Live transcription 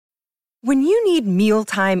When you need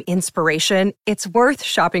mealtime inspiration, it's worth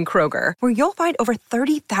shopping Kroger, where you'll find over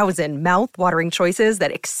 30,000 mouth-watering choices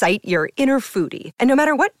that excite your inner foodie. And no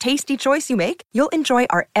matter what tasty choice you make, you'll enjoy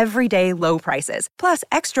our everyday low prices, plus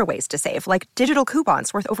extra ways to save, like digital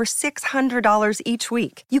coupons worth over $600 each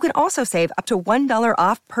week. You can also save up to $1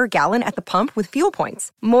 off per gallon at the pump with fuel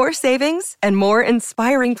points. More savings and more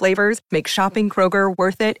inspiring flavors make shopping Kroger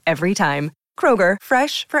worth it every time. Kroger,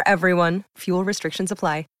 fresh for everyone. Fuel restrictions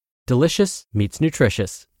apply. Delicious meets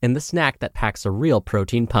nutritious in the snack that packs a real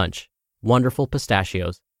protein punch. Wonderful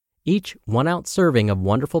Pistachios. Each 1-ounce serving of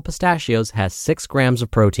Wonderful Pistachios has 6 grams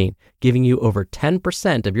of protein, giving you over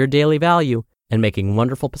 10% of your daily value and making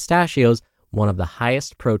Wonderful Pistachios one of the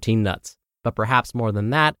highest protein nuts. But perhaps more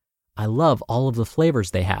than that, I love all of the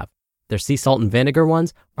flavors they have. Their sea salt and vinegar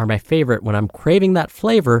ones are my favorite when I'm craving that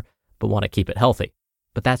flavor but want to keep it healthy.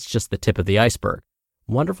 But that's just the tip of the iceberg.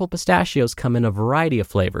 Wonderful Pistachios come in a variety of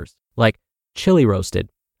flavors, like chili roasted,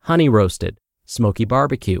 honey roasted, smoky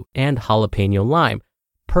barbecue, and jalapeno lime,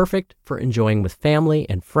 perfect for enjoying with family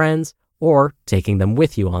and friends or taking them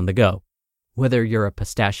with you on the go. Whether you're a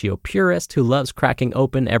pistachio purist who loves cracking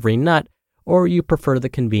open every nut, or you prefer the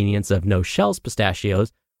convenience of no-shells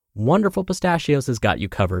pistachios, Wonderful Pistachios has got you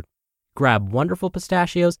covered. Grab Wonderful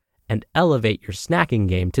Pistachios and elevate your snacking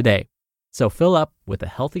game today. So fill up with a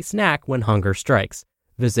healthy snack when hunger strikes.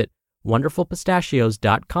 Visit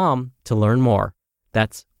wonderfulpistachios.com to learn more.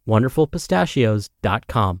 That's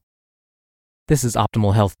wonderfulpistachios.com. This is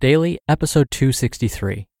Optimal Health Daily, episode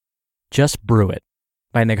 263. Just Brew It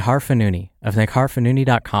by Neghar Fonooni of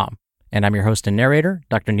negharfonooni.com. And I'm your host and narrator,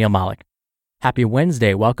 Dr. Neil Malik. Happy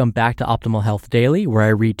Wednesday. Welcome back to Optimal Health Daily, where I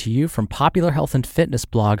read to you from popular health and fitness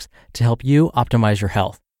blogs to help you optimize your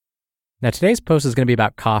health. Now, today's post is going to be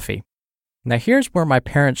about coffee. Now, here's where my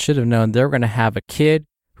parents should have known they were going to have a kid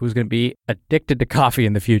who's going to be addicted to coffee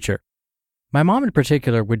in the future. My mom in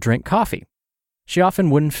particular would drink coffee. She often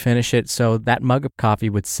wouldn't finish it, so that mug of coffee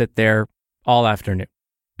would sit there all afternoon.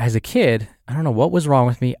 As a kid, I don't know what was wrong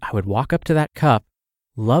with me. I would walk up to that cup,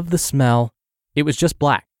 love the smell. It was just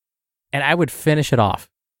black, and I would finish it off.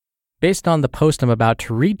 Based on the post I'm about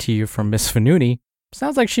to read to you from Miss Fonooni,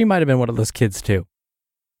 sounds like she might have been one of those kids too.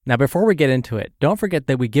 Now, before we get into it, don't forget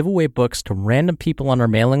that we give away books to random people on our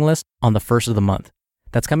mailing list on the first of the month.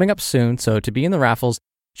 That's coming up soon, so to be in the raffles,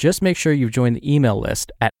 just make sure you've joined the email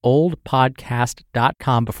list at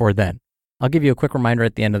oldpodcast.com before then. I'll give you a quick reminder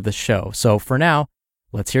at the end of the show. So for now,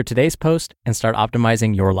 let's hear today's post and start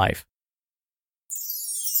optimizing your life.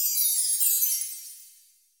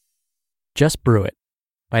 Just Brew It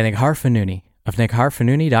by Neghar Fonooni of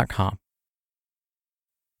negharfonooni.com.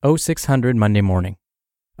 0600 Monday morning.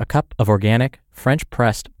 A cup of organic,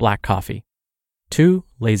 French-pressed black coffee. 2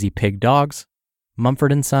 lazy pig dogs.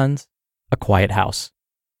 Mumford & Sons. A quiet house.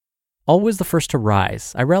 Always the first to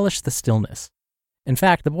rise, I relish the stillness. In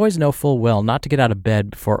fact, the boys know full well not to get out of bed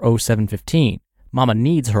before 07:15. Mama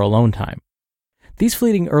needs her alone time. These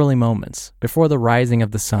fleeting early moments, before the rising of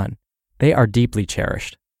the sun, they are deeply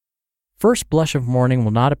cherished. First blush of morning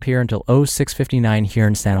will not appear until 06:59 here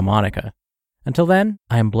in Santa Monica. Until then,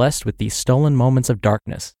 I am blessed with these stolen moments of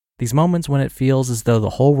darkness, these moments when it feels as though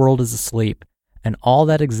the whole world is asleep, and all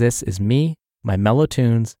that exists is me, my mellow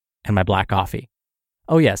tunes, and my black coffee.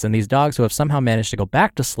 Oh yes, and these dogs who have somehow managed to go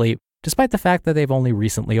back to sleep, despite the fact that they've only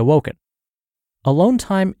recently awoken. Alone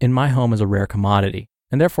time in my home is a rare commodity,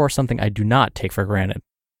 and therefore something I do not take for granted.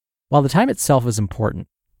 While the time itself is important,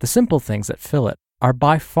 the simple things that fill it are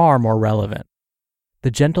by far more relevant.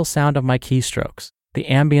 The gentle sound of my keystrokes, the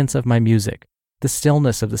ambience of my music, the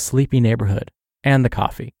stillness of the sleepy neighborhood, and the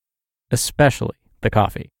coffee. Especially the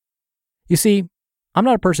coffee. You see, I'm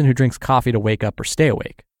not a person who drinks coffee to wake up or stay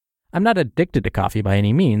awake. I'm not addicted to coffee by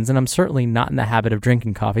any means, and I'm certainly not in the habit of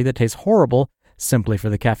drinking coffee that tastes horrible simply for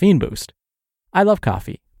the caffeine boost. I love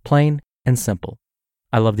coffee, plain and simple.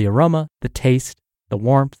 I love the aroma, the taste, the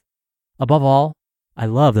warmth. Above all, I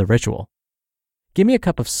love the ritual. Give me a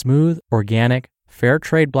cup of smooth, organic, fair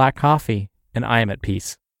trade black coffee, and I am at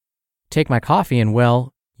peace. Take my coffee and,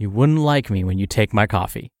 well, you wouldn't like me when you take my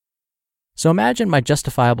coffee. So imagine my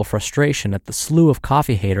justifiable frustration at the slew of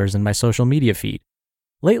coffee haters in my social media feed.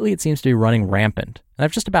 Lately, it seems to be running rampant, and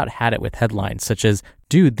I've just about had it with headlines such as,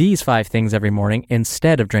 do these 5 things every morning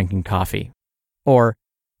instead of drinking coffee, or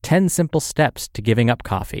 10 simple steps to giving up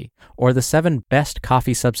coffee, or the 7 best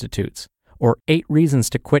coffee substitutes, or 8 reasons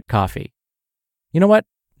to quit coffee. You know what?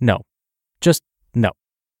 No. Just no.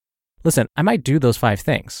 Listen, I might do those 5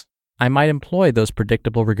 things. I might employ those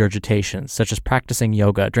predictable regurgitations, such as practicing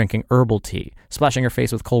yoga, drinking herbal tea, splashing your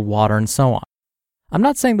face with cold water, and so on. I'm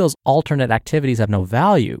not saying those alternate activities have no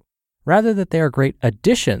value. rather that they are great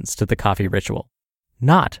additions to the coffee ritual,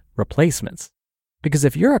 not replacements. Because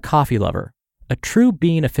if you're a coffee lover, a true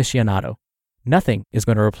bean aficionado, nothing is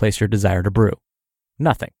going to replace your desire to brew.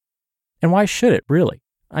 Nothing. And why should it, really?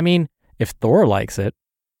 I mean, if Thor likes it.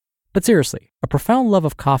 But seriously, a profound love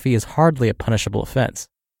of coffee is hardly a punishable offense.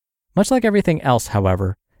 Much like everything else,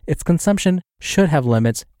 however, its consumption should have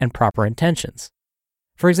limits and proper intentions.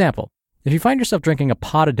 For example, if you find yourself drinking a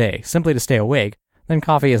pot a day simply to stay awake, then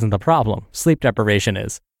coffee isn't the problem, sleep deprivation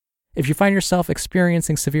is. If you find yourself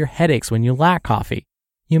experiencing severe headaches when you lack coffee,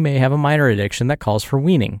 you may have a minor addiction that calls for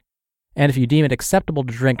weaning. And if you deem it acceptable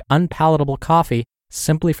to drink unpalatable coffee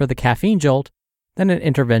simply for the caffeine jolt, then an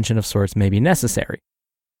intervention of sorts may be necessary.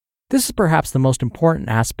 This is perhaps the most important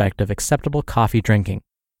aspect of acceptable coffee drinking: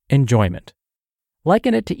 enjoyment.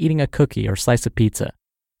 Liken it to eating a cookie or slice of pizza.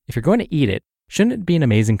 If you're going to eat it, shouldn't it be an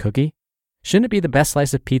amazing cookie? Shouldn't it be the best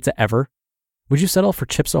slice of pizza ever? Would you settle for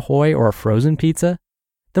Chips Ahoy or a frozen pizza?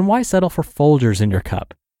 Then why settle for Folgers in your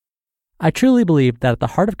cup? I truly believe that at the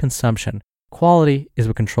heart of consumption, quality is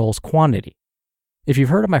what controls quantity. If you've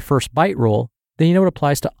heard of my first bite rule, then you know it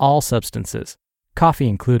applies to all substances, coffee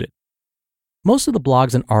included. Most of the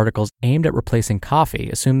blogs and articles aimed at replacing coffee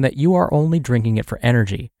assume that you are only drinking it for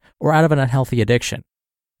energy or out of an unhealthy addiction.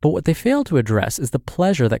 But what they fail to address is the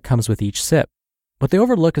pleasure that comes with each sip. What they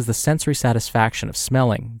overlook is the sensory satisfaction of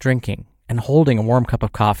smelling, drinking, and holding a warm cup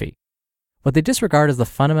of coffee. What they disregard is the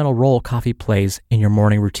fundamental role coffee plays in your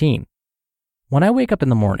morning routine. When I wake up in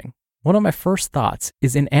the morning, one of my first thoughts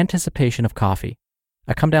is in anticipation of coffee.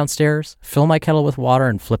 I come downstairs, fill my kettle with water,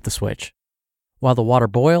 and flip the switch. While the water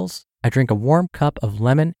boils, I drink a warm cup of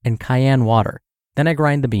lemon and cayenne water. Then I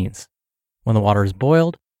grind the beans. When the water is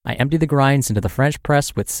boiled, I empty the grinds into the French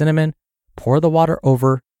press with cinnamon, pour the water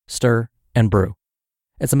over, stir, and brew.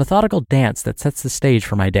 It's a methodical dance that sets the stage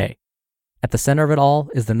for my day. At the center of it all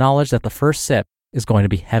is the knowledge that the first sip is going to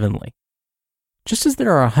be heavenly. Just as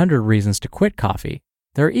there are 100 reasons to quit coffee,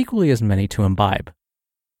 there are equally as many to imbibe.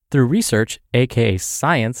 Through research, aka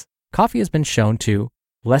science, coffee has been shown to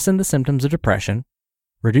lessen the symptoms of depression,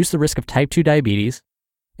 reduce the risk of type 2 diabetes,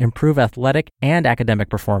 improve athletic and academic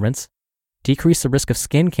performance, decrease the risk of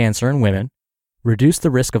skin cancer in women, reduce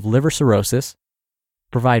the risk of liver cirrhosis,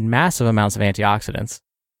 provide massive amounts of antioxidants,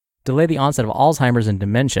 delay the onset of Alzheimer's and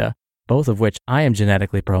dementia, both of which I am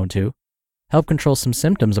genetically prone to, help control some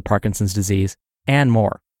symptoms of Parkinson's disease, and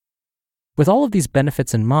more. With all of these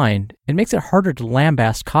benefits in mind, it makes it harder to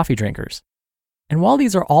lambaste coffee drinkers. And while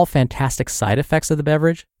these are all fantastic side effects of the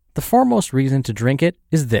beverage, the foremost reason to drink it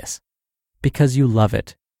is this: because you love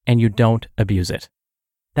it and you don't abuse it.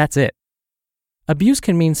 That's it. Abuse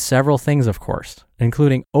can mean several things, of course,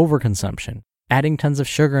 including overconsumption, adding tons of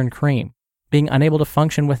sugar and cream, being unable to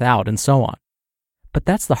function without, and so on. But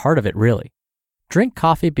that's the heart of it, really. Drink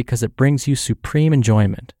coffee because it brings you supreme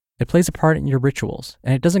enjoyment. It plays a part in your rituals,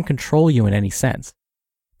 and it doesn't control you in any sense.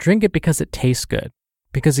 Drink it because it tastes good,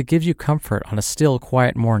 because it gives you comfort on a still,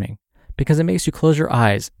 quiet morning, because it makes you close your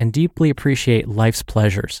eyes and deeply appreciate life's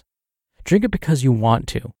pleasures. Drink it because you want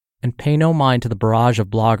to, and pay no mind to the barrage of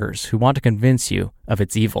bloggers who want to convince you of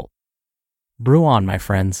its evil. Brew on, my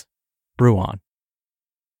friends. Brew on.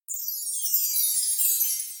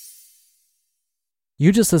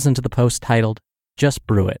 You just listened to the post titled, Just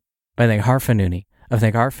Brew It, by Neghar Fonooni of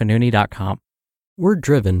negharfonooni.com. We're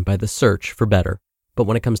driven by the search for better, but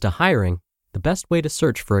when it comes to hiring, the best way to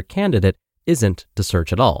search for a candidate isn't to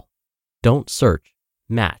search at all. Don't search,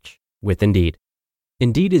 match with Indeed.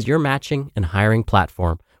 Indeed is your matching and hiring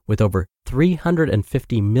platform with over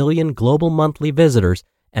 350 million global monthly visitors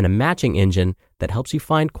and a matching engine that helps you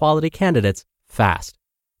find quality candidates fast.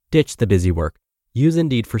 Ditch the busy work. Use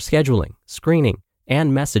Indeed for scheduling, screening,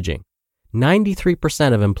 and messaging.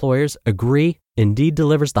 93% of employers agree Indeed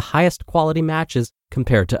delivers the highest quality matches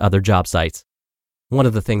compared to other job sites. One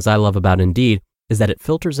of the things I love about Indeed is that it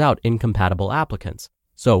filters out incompatible applicants.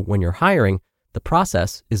 So when you're hiring, the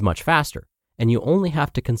process is much faster, and you only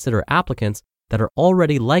have to consider applicants that are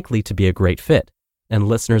already likely to be a great fit. And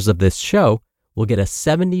listeners of this show will get a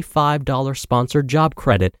 $75 sponsored job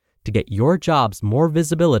credit to get your jobs more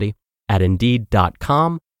visibility at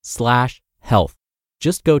Indeed.com/health.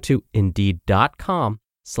 Just go to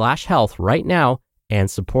Indeed.com/health right now and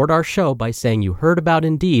support our show by saying you heard about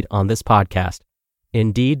Indeed on this podcast.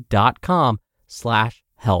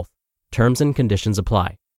 Indeed.com/health. Terms and conditions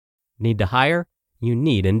apply. Need to hire? You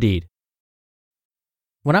need Indeed.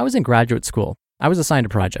 When I was in graduate school, I was assigned a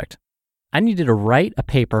project. I needed to write a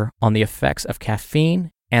paper on the effects of caffeine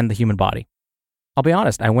and the human body. I'll be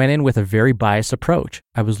honest, I went in with a very biased approach.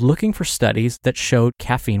 I was looking for studies that showed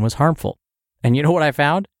caffeine was harmful. And you know what I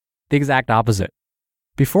found? The exact opposite.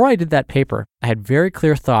 Before I did that paper, I had very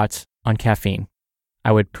clear thoughts on caffeine.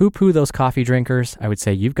 I would poo-poo those coffee drinkers. I would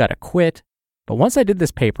say, you've got to quit. But once I did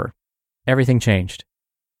this paper, everything changed.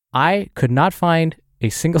 I could not find a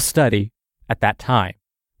single study at that time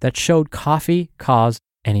that showed coffee caused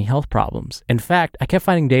any health problems. In fact, I kept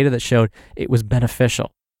finding data that showed it was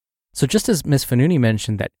beneficial. So just as Ms. Fonooni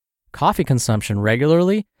mentioned that coffee consumption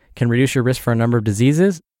regularly can reduce your risk for a number of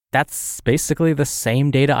diseases, that's basically the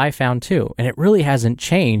same data I found too. And it really hasn't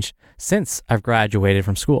changed since I've graduated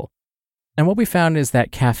from school. And what we found is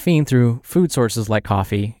that caffeine through food sources like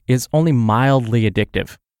coffee is only mildly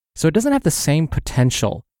addictive. So it doesn't have the same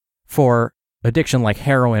potential for addiction like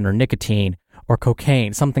heroin or nicotine or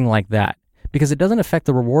cocaine, something like that, because it doesn't affect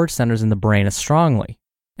the reward centers in the brain as strongly.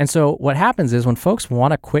 And so what happens is when folks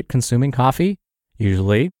want to quit consuming coffee,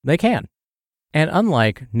 usually they can. And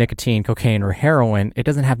unlike nicotine, cocaine, or heroin, it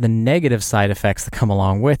doesn't have the negative side effects that come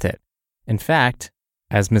along with it. In fact,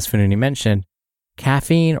 as Ms. Fonooni mentioned,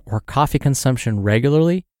 caffeine or coffee consumption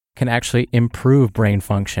regularly can actually improve brain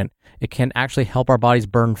function. It can actually help our bodies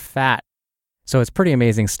burn fat. So it's pretty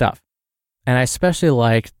amazing stuff. And I especially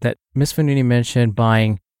liked that Ms. Fonooni mentioned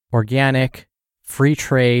buying organic, free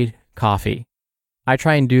trade coffee. I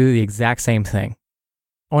try and do the exact same thing.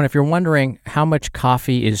 Oh, and if you're wondering how much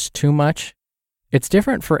coffee is too much, it's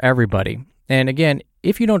different for everybody. And again,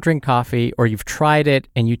 if you don't drink coffee or you've tried it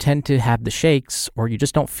and you tend to have the shakes or you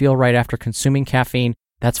just don't feel right after consuming caffeine,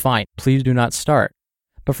 that's fine. Please do not start.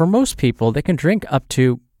 But for most people, they can drink up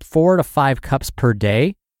to 4 to 5 cups per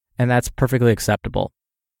day, and that's perfectly acceptable.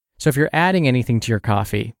 So if you're adding anything to your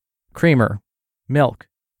coffee, creamer, milk,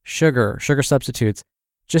 sugar substitutes,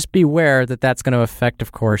 just beware that that's going to affect,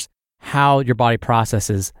 of course, how your body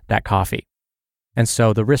processes that coffee. And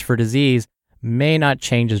so the risk for disease may not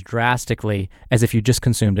change as drastically as if you just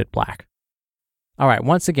consumed it black. All right,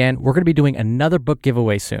 once again, we're going to be doing another book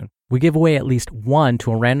giveaway soon. We give away at least one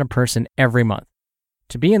to a random person every month.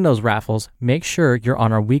 To be in those raffles, make sure you're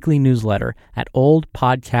on our weekly newsletter at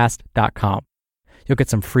oldpodcast.com. You'll get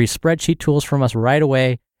some free spreadsheet tools from us right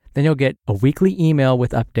away. Then you'll get a weekly email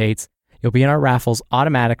with updates. You'll be in our raffles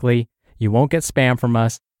automatically. You won't get spam from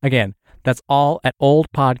us. Again, that's all at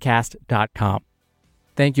oldpodcast.com.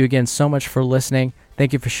 Thank you again so much for listening.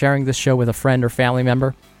 Thank you for sharing this show with a friend or family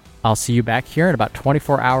member. I'll see you back here in about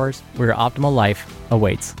 24 hours where your optimal life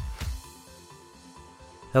awaits.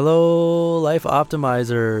 Hello, Life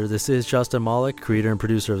Optimizer. This is Justin Malik, creator and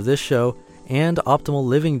producer of this show and Optimal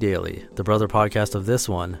Living Daily, the brother podcast of this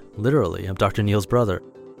one. Literally, I'm Dr. Neil's brother.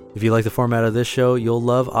 If you like the format of this show, you'll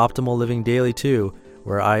love Optimal Living Daily too,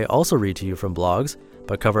 where I also read to you from blogs,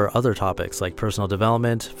 but cover other topics like personal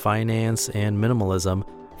development, finance, and minimalism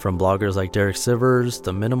from bloggers like Derek Sivers,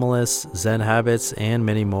 The Minimalists, Zen Habits, and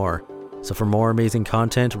many more. So for more amazing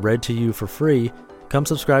content read to you for free, come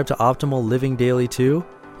subscribe to Optimal Living Daily too,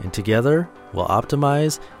 and together we'll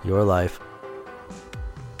optimize your life.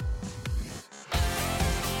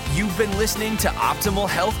 You've been listening to Optimal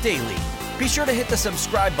Health Daily. Be sure to hit the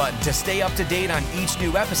subscribe button to stay up to date on each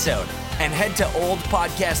new episode, and head to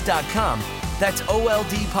oldpodcast.com. That's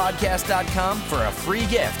oldpodcast.com for a free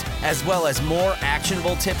gift, as well as more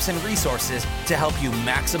actionable tips and resources to help you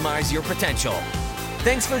maximize your potential.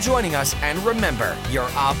 Thanks for joining us, and remember, your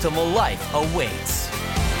optimal life awaits.